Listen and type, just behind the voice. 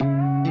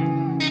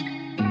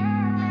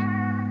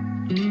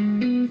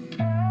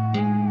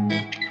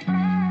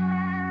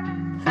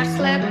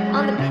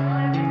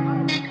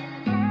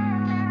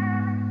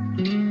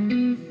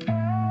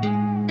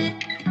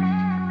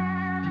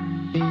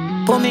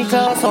me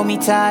close, hold me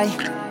tight.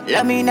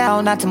 Love me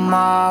now, not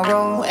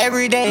tomorrow.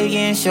 Every day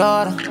getting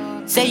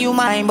shorter. Say you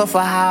mine, but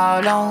for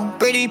how long?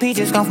 Pretty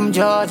peaches come from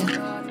Georgia,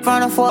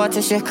 from the Fort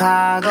to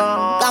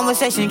Chicago.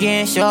 Conversation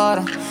getting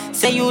shorter.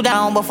 Say you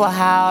down, but for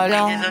how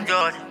long?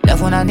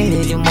 Left when I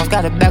needed you most.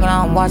 Got it back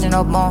now, I'm watching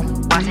up on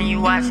it. Watching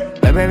you watching.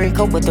 Burberry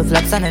coat with the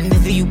flex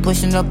underneath it, you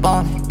pushing up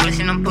on it.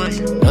 Pushing, I'm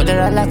pushing. Know that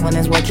I like when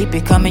it's wet, keep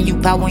it coming. You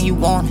pout when you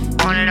want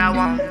it. Want it, I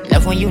want it.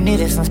 Left when you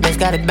needed some space,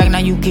 got it back now,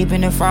 you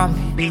keeping it from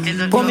me.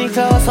 Pull me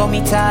close, hold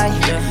me tight.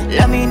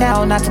 Love me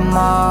now, not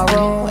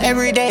tomorrow.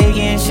 Every day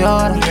getting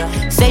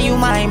shorter. Say you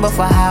mine, but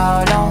for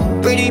how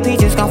long? Pretty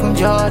peaches come from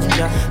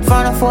Georgia,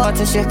 from the Fort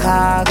to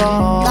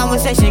Chicago.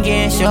 Conversation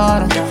getting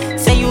shorter.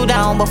 Say you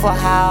down, but for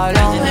how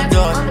long?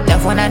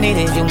 Left when I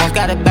needed you most.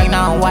 Got it back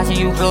now, I'm watching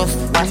you close.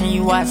 Watching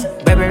you watch.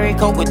 Burberry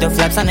coat with the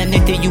flaps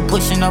underneath it, you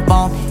pushing up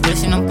on.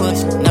 Pushing, I'm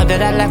pushing. Know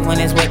that I like when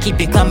it's wet, keep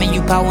it coming.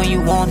 You pout when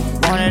you want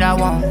it. Want it, I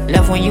want it.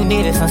 Left when you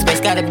needed some space,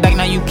 got it back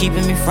now, you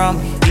keeping me from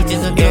it.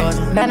 Beaches of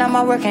Georgia. Man, on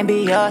my work can't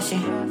be your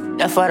shit.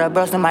 Left for the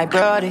bros to my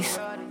brodies.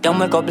 Don't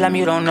wake up, blame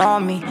you don't know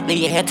me. Leave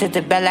your head to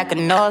the back like a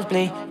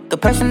nosebleed. The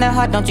person that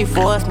hard, don't you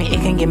force me.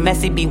 It can get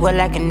messy, be wet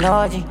like an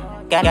orgy.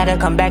 Gotta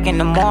come back in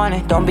the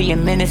morning. Don't be a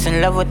menace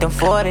in love with them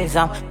 40s.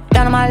 I'm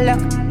down on my luck,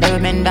 never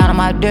been down on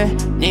my dirt.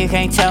 Nigga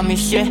can't tell me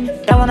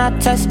shit. That when I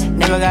touch,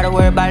 never gotta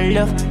worry about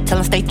love. Tell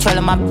them stay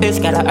trailing my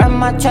bitch, gotta earn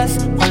my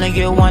trust. Only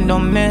get one,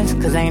 don't miss,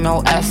 cause ain't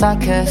no ass I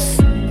kiss.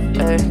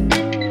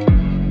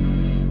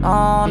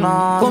 Oh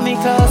no. Pull me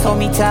close, hold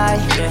me tight.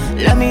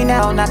 Love me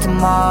now, not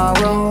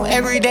tomorrow.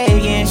 Every day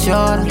getting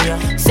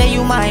shorter. Say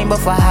you mine, but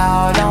for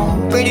how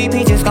long? Pretty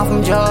peaches come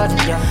from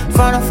Georgia,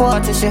 from the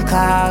Fort to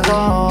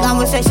Chicago.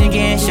 Conversation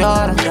getting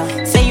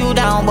shorter. Say you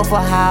down, but for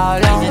how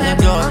long?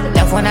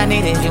 Left when I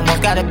needed you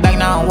most. Got it back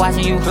now, I'm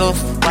watching you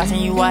close.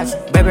 Watching you watch.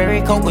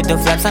 Burberry coat with the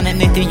flaps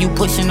underneath it, you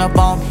pushing up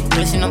on me.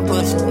 Pushing, I'm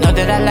pushing. Know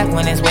that I like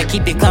when it's wet,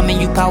 keep it coming.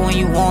 You pout when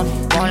you want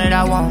it. Want it,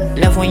 I want it.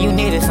 Left when you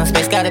needed some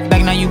space, got it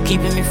back now, you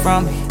keeping me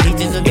from it.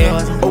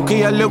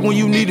 Okay, I left when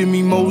you needed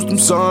me most. I'm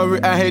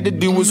sorry, I had to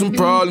deal with some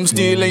problems.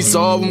 Still ain't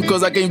solve them,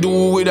 cause I can't do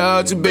it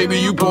without you, baby.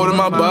 You part of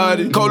my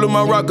body. Call her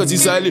my rock, cause he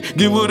silent.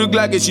 Give her the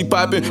Glock and she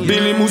poppin'.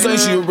 Billy Moose ain't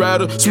she a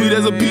rider. Sweet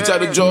as a peach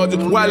out of Georgia.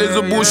 Wild as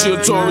a bush, she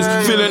a Taurus.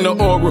 Feeling the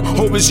aura.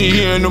 Hoping she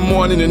here in the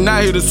morning. And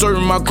I here to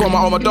serve my karma.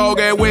 All my dog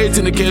ass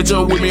waiting to catch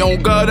up with me.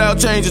 On God, I'll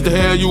change it to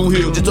hell you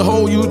heal. Just to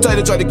hold you tight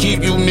and try to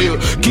keep you near.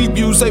 Keep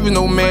you safe and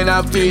no man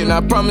I fear. And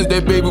I promise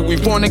that, baby, we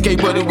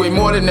fornicate, but it way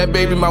more than that,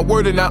 baby. My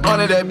word and I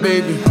honor that, baby.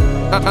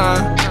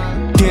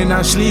 Can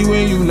I sleep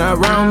when you not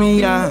around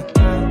me? I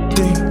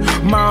think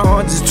my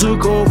heart just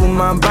took over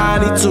my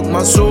body. Took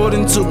my sword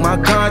and took my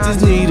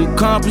conscience. Need a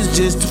compass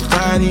just to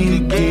find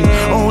it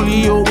again.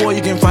 Only your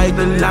warrior can fight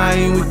the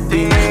lion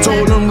within.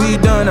 Told them we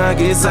done, I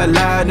guess I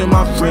lied to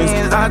my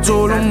friends. I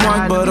told them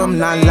once, but I'm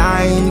not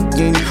lying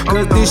again.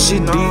 Cause this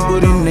shit deeper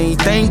than they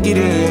think it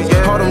is.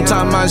 Heart on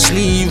top of my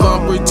sleeve,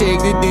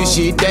 unprotected, this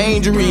shit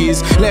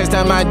dangerous. Last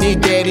time I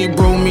did that, it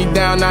broke me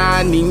down, now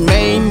I need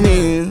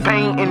maintenance.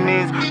 Painting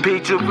this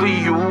picture for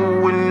you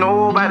and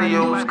nobody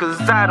else, cause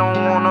I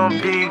don't wanna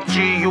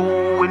picture you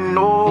with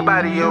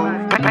nobody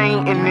else.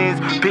 Painting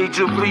this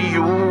picture for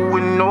you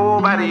and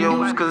nobody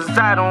else, cause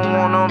I don't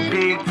wanna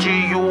picture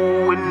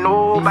you with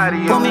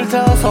nobody else. Pull me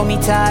close, hold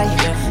me tight.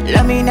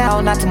 Love me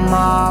now, not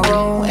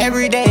tomorrow.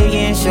 Every day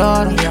getting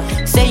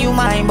shorter. Say you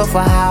mine, but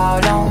for how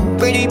long?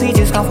 Pretty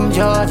peaches come from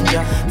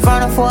Georgia,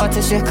 from the Fort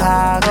to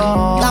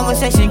Chicago.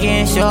 Conversation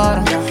getting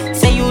shorter.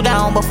 Say you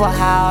down, but for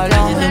how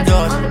long?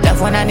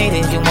 Left when I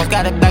needed you most.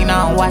 Got it back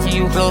now, I'm watching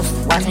you close.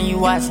 Watching you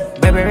watch.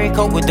 Burberry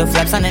coat with the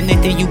flaps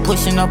underneath it, you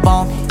pushing up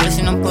on.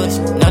 Pushing, I'm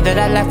pushing. Know that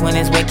I like when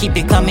it's wet, keep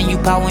it coming. You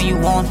pout when you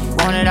want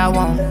it. Want it, I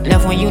want it.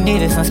 Left when you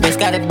needed some space,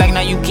 got it back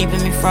now, you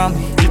keeping me from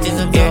it. Beaches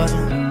of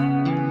Georgia.